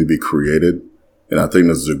does need to be created. And I think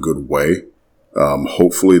this is a good way.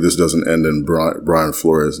 Hopefully this doesn't end in Brian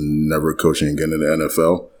Flores never coaching again in the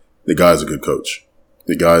NFL. The guy's a good coach.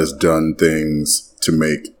 The guy's done things to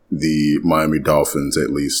make the Miami Dolphins at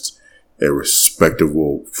least a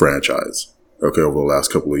respectable franchise, okay, over the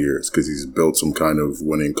last couple of years because he's built some kind of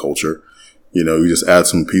winning culture. You just add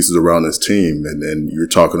some pieces around his team and you're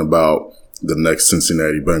talking about the next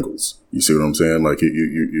Cincinnati Bengals. You see what I'm saying? Like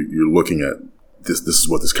you're looking at this is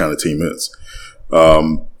what this kind of team is.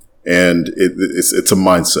 And it's a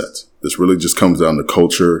mindset. This really just comes down to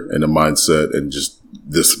culture and a mindset and just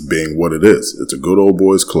this being what it is. It's a good old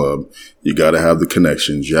boys club. You got to have the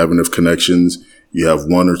connections. You have enough connections. You have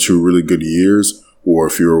 1 or 2 really good years. Or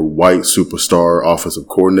if you're a white superstar offensive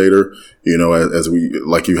coordinator, you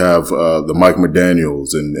have, the Mike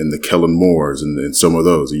McDaniels and the Kellen Moores and some of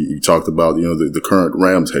those. You talked about, the current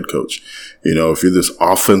Rams head coach. If you're this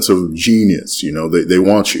offensive genius, they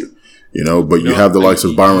want you. But you have the likes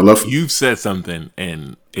of Byron Leftwich. You've said something,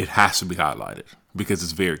 and it has to be highlighted because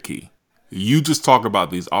it's very key. You just talk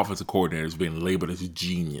about these offensive coordinators being labeled as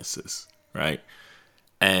geniuses, right?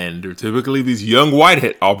 And they're typically these young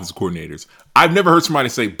whitehead offensive coordinators. I've never heard somebody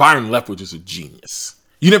say Byron Leftwich is a genius.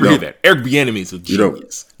 You never hear that. Eric Bieniemy is a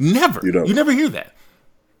genius. Never. You never hear that.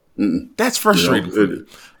 Mm-mm. That's frustrating for me.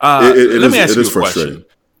 Let me ask you a question.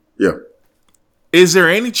 Yeah. Is there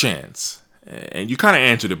any chance, and you kind of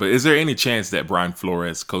answered it, but is there any chance that Brian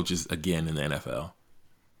Flores coaches again in the NFL?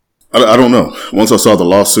 I don't know. Once I saw the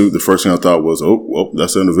lawsuit, the first thing I thought was, oh, well,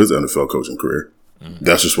 that's the end of his NFL coaching career. Mm-hmm.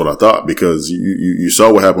 That's just what I thought, because you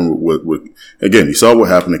saw what happened with again, you saw what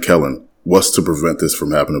happened to Kellen. What's to prevent this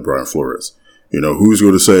from happening to Brian Flores? Who's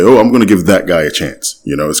going to say, oh, I'm going to give that guy a chance?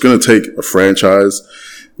 It's going to take a franchise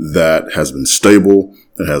that has been stable,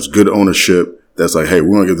 that has good ownership, that's like, hey,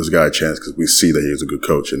 we're going to give this guy a chance because we see that he's a good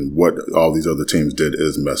coach, and what all these other teams did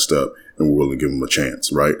is messed up, and we're willing to give him a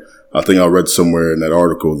chance, right? I think I read somewhere in that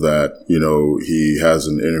article that, he has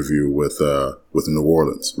an interview with New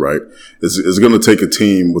Orleans, right? It's going to take a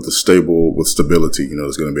team with stability,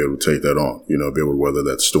 that's going to be able to take that on, be able to weather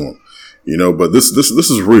that storm, but this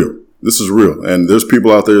is real. This is real. And there's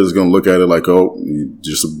people out there that's going to look at it like, oh,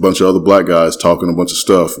 just a bunch of other black guys talking a bunch of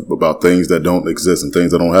stuff about things that don't exist and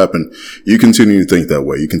things that don't happen. You continue to think that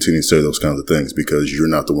way. You continue to say those kinds of things because you're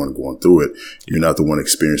not the one going through it. You're not the one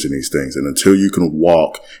experiencing these things. And until you can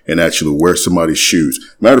walk and actually wear somebody's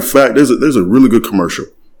shoes. Matter of fact, there's a really good commercial.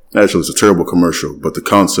 Actually, it's a terrible commercial, but the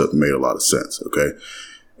concept made a lot of sense. Okay.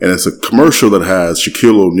 And it's a commercial that has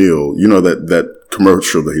Shaquille O'Neal, that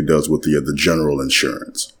commercial that he does with the General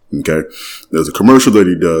Insurance. Okay. There's a commercial that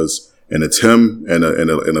he does, and it's him and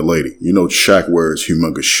a lady. Shaq wears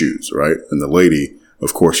humongous shoes, right? And the lady,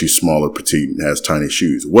 of course, she's smaller, petite, and has tiny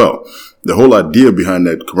shoes. Well, the whole idea behind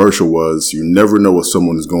that commercial was you never know what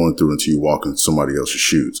someone is going through until you walk in somebody else's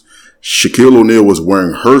shoes. Shaquille O'Neal was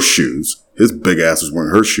wearing her shoes. His big ass was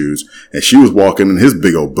wearing her shoes, and she was walking in his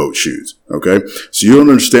big old boat shoes. Okay. So you don't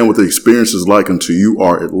understand what the experience is like until you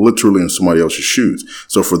are literally in somebody else's shoes.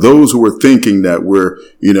 So for those who are thinking that we're,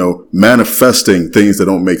 manifesting things that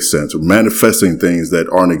don't make sense, or manifesting things that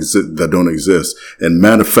that don't exist, and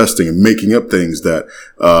manifesting and making up things that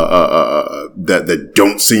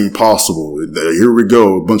don't seem possible. Here we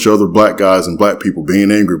go. A bunch of other black guys and black people being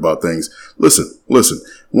angry about things. Listen,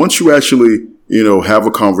 once you actually, have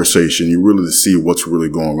a conversation, you really see what's really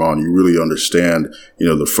going on. You really understand,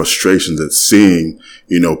 the frustrations that seeing,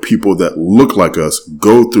 people that look like us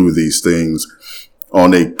go through these things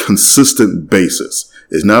on a consistent basis.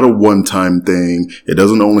 It's not a one-time thing. It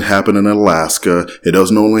doesn't only happen in Alaska. It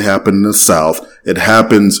doesn't only happen in the South. It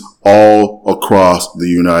happens all across the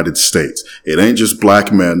United States. It ain't just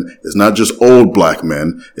black men. It's not just old black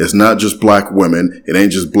men. It's not just black women. It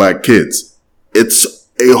ain't just black kids. It's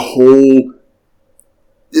a whole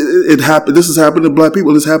This has happened to black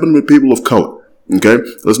people. It's happened to people of color. Okay.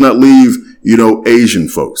 Let's not leave, Asian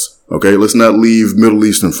folks. Okay. Let's not leave Middle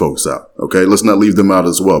Eastern folks out. Okay. Let's not leave them out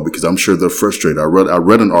as well, because I'm sure they're frustrated. I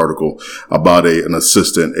read an article about an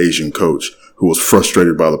assistant Asian coach who was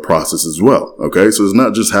frustrated by the process as well. Okay. So it's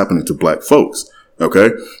not just happening to black folks.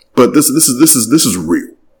 Okay. But this is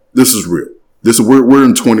real. This is real. We're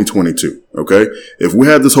in 2022, okay? If we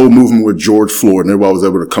had this whole movement with George Floyd and everybody was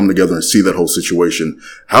able to come together and see that whole situation,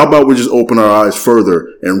 how about we just open our eyes further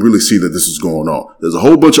and really see that this is going on? There's a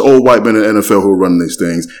whole bunch of old white men in the NFL who are running these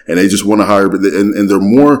things, and they just want to hire, and they're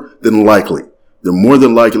more than likely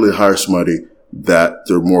to hire somebody that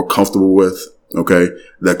they're more comfortable with, okay?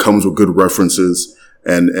 That comes with good references.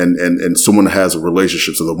 And someone that has a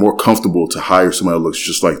relationship, so they're more comfortable to hire somebody that looks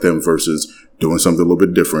just like them versus doing something a little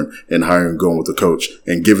bit different and going with the coach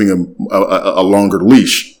and giving him a longer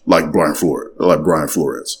leash like Brian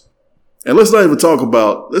Flores. And let's not even talk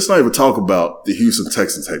about the Houston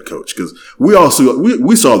Texans head coach, because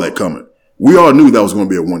we saw that coming. We all knew that was going to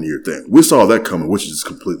be a 1-year thing. We saw that coming, which is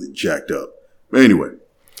completely jacked up. But anyway.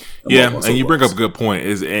 Yeah, and you bring up a good point.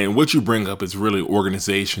 And what you bring up is really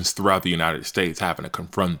organizations throughout the United States having to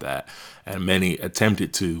confront that, and many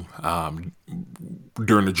attempted to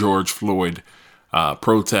during the George Floyd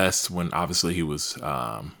protests when obviously he was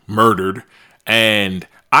murdered. And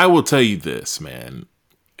I will tell you this, man.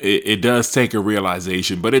 It does take a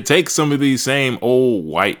realization, but it takes some of these same old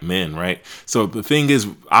white men, right? So the thing is,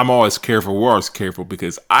 I'm always careful. We're always careful,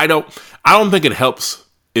 because I don't think it helps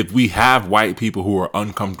if we have white people who are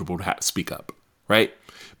uncomfortable to speak up, right?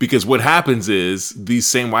 Because what happens is these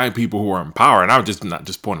same white people who are in power, and I'm just not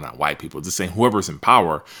just pointing out white people, just saying whoever's in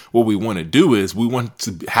power, what we want to do is we want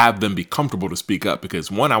to have them be comfortable to speak up, because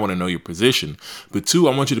one, I want to know your position, but two,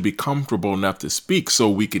 I want you to be comfortable enough to speak so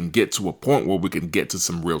we can get to a point where we can get to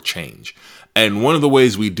some real change. And one of the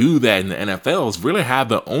ways we do that in the NFL is really have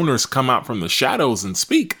the owners come out from the shadows and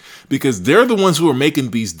speak, because they're the ones who are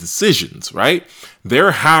making these decisions, right?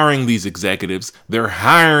 They're hiring these executives. They're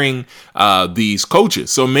hiring these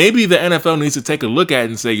coaches. So maybe the NFL needs to take a look at it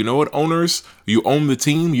and say, you know what, owners, you own the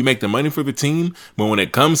team, you make the money for the team, but when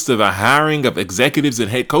it comes to the hiring of executives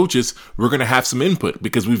and head coaches, we're going to have some input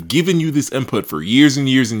because we've given you this input for years and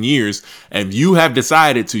years and years, and you have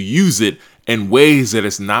decided to use it in ways that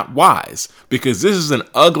is not wise, because this is an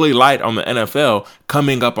ugly light on the NFL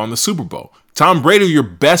coming up on the Super Bowl. Tom Brady, your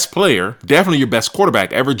best player, definitely your best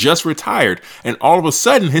quarterback ever, just retired, and all of a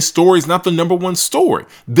sudden his story is not the number one story.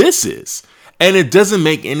 This is. And it doesn't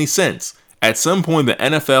make any sense. At some point, the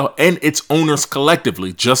NFL and its owners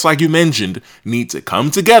collectively, just like you mentioned, need to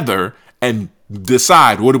come together and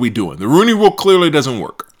decide, what are we doing? The Rooney Rule clearly doesn't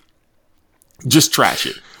work. Just trash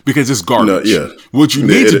it because it's garbage. No, yeah. What you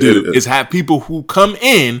need to do is have people who come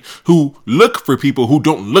in who look for people who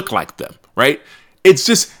don't look like them, right? It's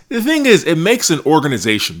just, the thing is, it makes an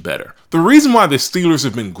organization better. The reason why the Steelers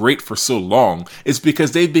have been great for so long is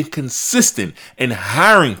because they've been consistent in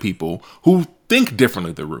hiring people who think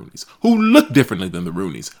differently than the Rooneys, who look differently than the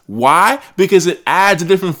Rooneys. Why? Because it adds a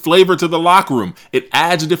different flavor to the locker room. It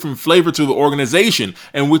adds a different flavor to the organization,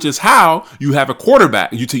 and which is how you have a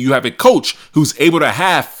quarterback, you have a coach who's able to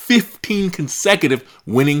have 15 consecutive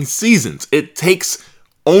winning seasons. It takes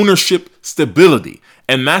ownership stability.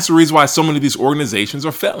 And that's the reason why so many of these organizations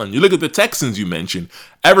are failing. You look at the Texans you mentioned.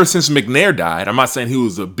 Ever since McNair died, I'm not saying he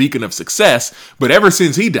was a beacon of success, but ever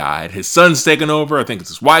since he died, his son's taken over. I think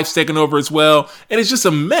his wife's taken over as well. And it's just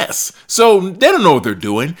a mess. So they don't know what they're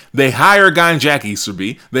doing. They hire a guy in Jack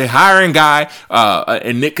Easterby. They hire a guy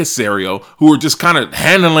in Nick Caserio who are just kind of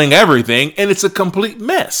handling everything. And it's a complete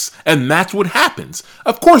mess. And that's what happens.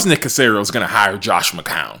 Of course, Nick Caserio is going to hire Josh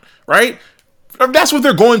McCown, right? That's what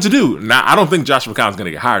they're going to do. Now, I don't think Josh McCown's going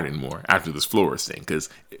to get hired anymore after this Flores thing. Because,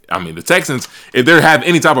 I mean, the Texans, if they have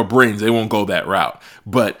any type of brains, they won't go that route.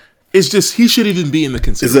 But it's just, he should even be in the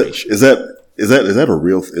consideration. Is that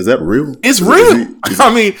real? It's real.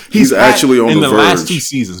 I mean, he's actually on the verge. In the last 2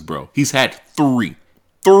 seasons, bro, he's had three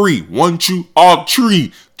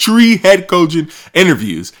head coaching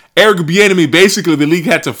interviews. Eric Bieniemy, basically, the league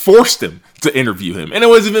had to force him to interview him. And it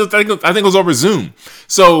was, I think it was over Zoom.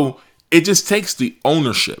 So it just takes the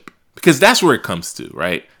ownership, because that's where it comes to,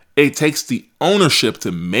 right? It takes the ownership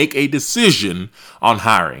to make a decision on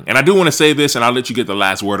hiring. And I do want to say this, and I'll let you get the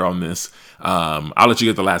last word on this.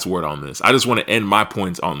 I just want to end my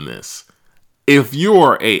points on this. If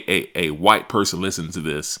you're a white person listening to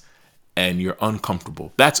this and you're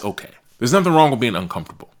uncomfortable, that's okay. There's nothing wrong with being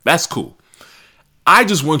uncomfortable. That's cool. I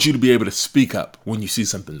just want you to be able to speak up when you see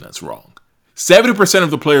something that's wrong. 70%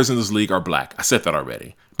 of the players in this league are black. I said that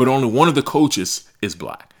already. But only one of the coaches is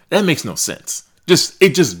black. That makes no sense.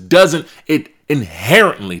 It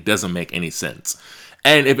inherently doesn't make any sense.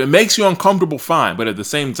 And if it makes you uncomfortable, fine. But at the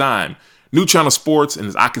same time, New Channel Sports,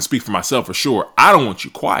 and I can speak for myself for sure, I don't want you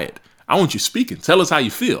quiet. I want you speaking. Tell us how you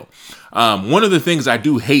feel. One of the things I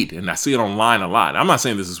do hate, and I see it online a lot, I'm not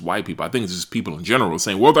saying this is white people. I think it's just people in general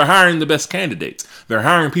saying, well, they're hiring the best candidates. They're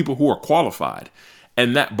hiring people who are qualified.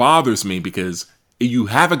 And that bothers me because you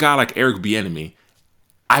have a guy like Eric Bieniemy.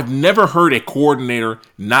 I've never heard a coordinator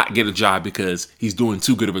not get a job because he's doing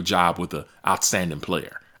too good of a job with an outstanding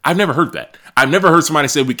player. I've never heard that. I've never heard somebody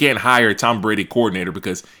say we can't hire a Tom Brady coordinator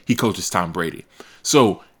because he coaches Tom Brady.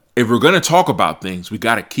 So if we're going to talk about things, we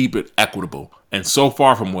got to keep it equitable. And so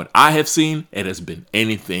far from what I have seen, it has been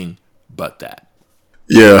anything but that.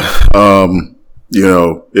 Yeah.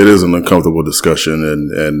 It is an uncomfortable discussion,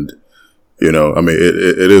 and I mean,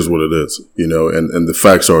 it is what it is, and the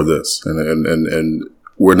facts are this, and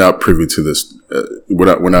we're not privy to this.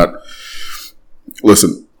 We're not,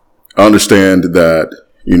 listen, I understand that,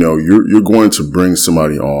 you're going to bring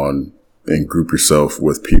somebody on and group yourself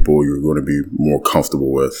with people you're going to be more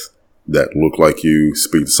comfortable with that look like you,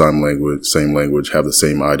 speak the same language, have the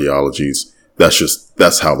same ideologies.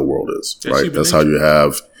 That's how the world is, right? That's how you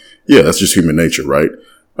have, that's just human nature, right?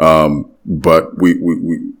 But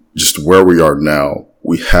we just where we are now,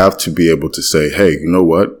 we have to be able to say, hey, you know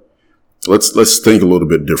what? Let's think a little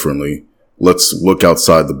bit differently. Let's look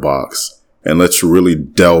outside the box, and let's really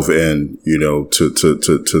delve in, to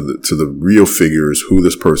the real figures, who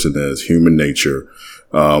this person is, human nature,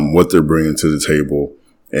 what they're bringing to the table,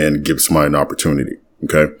 and give somebody an opportunity.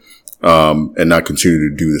 Okay. And not continue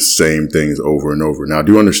to do the same things over and over. Now, I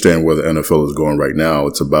do understand where the NFL is going right now.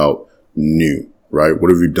 It's about new, right?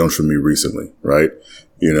 What have you done for me recently, right?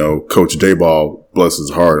 Coach Daboll, bless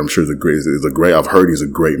his heart, I'm sure I've heard he's a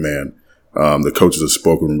great man. The coaches his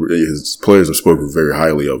players have spoken very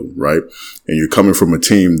highly of him, right? And you're coming from a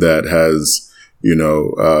team that has,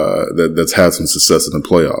 that's had some success in the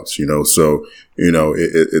playoffs, so,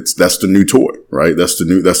 that's the new toy, right? That's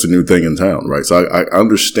the new thing in town, right? So I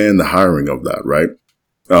understand the hiring of that, right?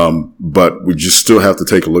 But we just still have to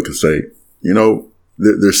take a look and say,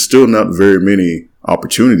 there's still not very many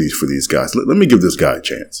opportunities for these guys. Let me give this guy a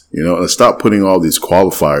chance, and stop putting all these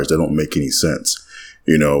qualifiers that don't make any sense,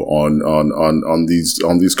 on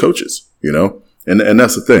these coaches, and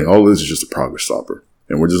that's the thing. All this is just a progress stopper,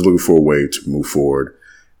 and we're just looking for a way to move forward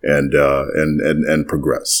and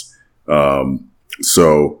progress.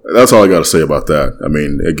 So that's all I got to say about that. I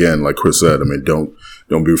mean, again, like Chris said, don't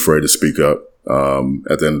be afraid to speak up.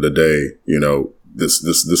 At the end of the day, this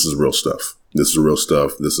is real stuff. This is real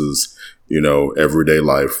stuff. This is, everyday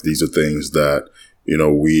life. These are things that,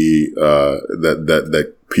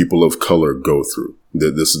 that people of color go through.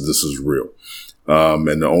 This is real.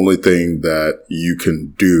 And the only thing that you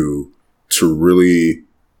can do to really,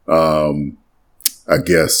 I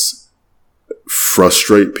guess,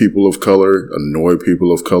 frustrate people of color, annoy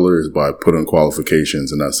people of color is by putting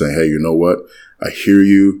qualifications and not saying, hey, you know what? I hear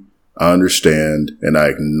you. I understand. And I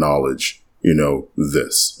acknowledge,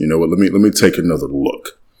 this, what, let me take another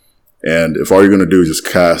look. And if all you're going to do is just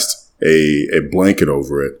cast a blanket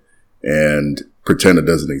over it and pretend it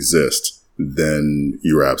doesn't exist, then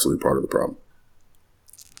you're absolutely part of the problem.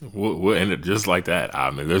 We'll end it just like that. I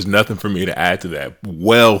mean, there's nothing for me to add to that.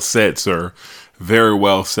 Well said, sir. Very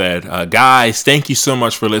well said. Guys, thank you so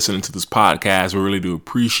much for listening to this podcast. We really do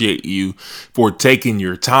appreciate you for taking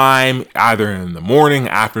your time, either in the morning,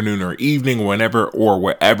 afternoon, or evening, whenever or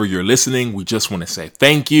wherever you're listening. We just want to say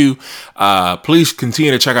thank you. Please continue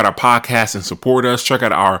to check out our podcast and support us. Check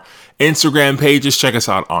out our Instagram pages. Check us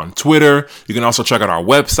out on Twitter. You can also check out our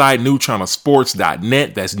website,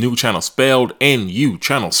 newchannelsports.net. That's new channel spelled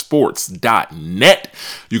NUchannelsports.net.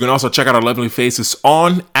 You can also check out our lovely faces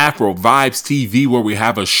on Afro Vibes TV, where we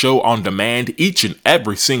have a show on demand each and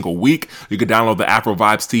every single week. You can download the Afro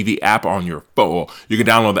Vibes TV app on your phone. You can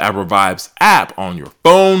download the Afro Vibes app on your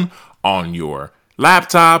phone, on your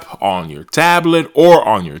laptop, on your tablet, or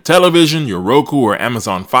on your television, your Roku or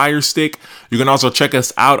Amazon Fire Stick. You can also check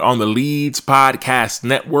us out on the Leeds Podcast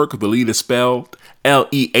Network. The Lead is spelled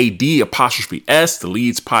LEAD''S, the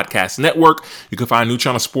Leeds Podcast Network. You can find New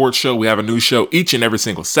Channel Sports Show. We have a new show each and every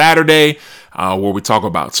single Saturday where we talk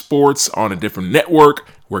about sports on a different network.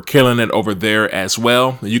 We're killing it over there as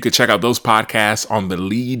well. You can check out those podcasts on the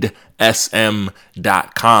leadsm.com.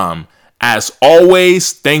 As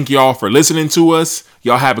always, thank y'all for listening to us.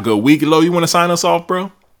 Y'all have a good week. Lo, you want to sign us off,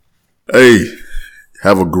 bro? Hey,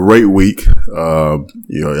 have a great week. Y'all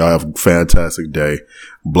have a fantastic day.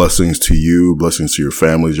 Blessings to you. Blessings to your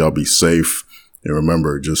families. Y'all be safe. And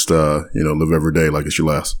remember, just, live every day like it's your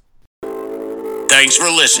last. Thanks for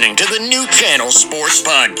listening to the New Channel Sports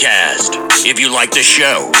Podcast. If you like the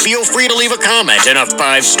show, feel free to leave a comment and a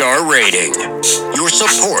 5-star rating. Your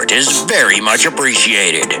support is very much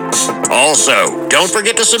appreciated. Also, don't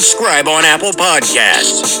forget to subscribe on Apple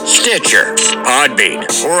Podcasts, Stitcher, Podbean,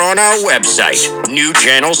 or on our website,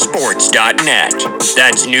 newchannelsports.net.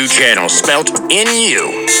 That's New Channel spelt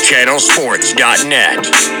N-U, channelsports.net.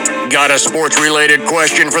 Got a sports-related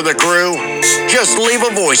question for the crew? Just leave a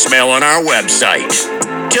voicemail on our website.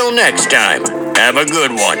 Till next time, have a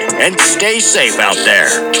good one and stay safe out there.